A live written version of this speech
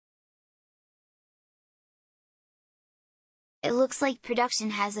It looks like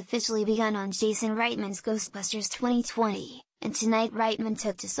production has officially begun on Jason Reitman's Ghostbusters 2020, and tonight Reitman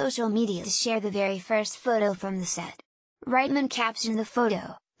took to social media to share the very first photo from the set. Reitman captioned the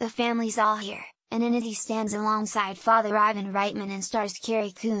photo, "The family's all here," and in it he stands alongside Father Ivan Reitman and stars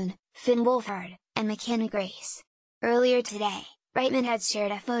Carrie Coon, Finn Wolfhard, and McKenna Grace. Earlier today, Reitman had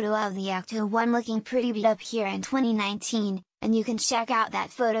shared a photo of the Octo-1 looking pretty beat up here in 2019, and you can check out that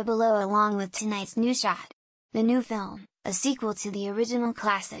photo below along with tonight's new shot. The new film, a sequel to the original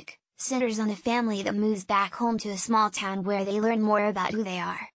classic, centers on a family that moves back home to a small town where they learn more about who they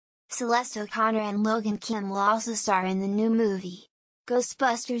are. Celeste O'Connor and Logan Kim will also star in the new movie.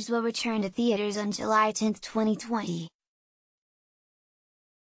 Ghostbusters will return to theaters on July 10, 2020,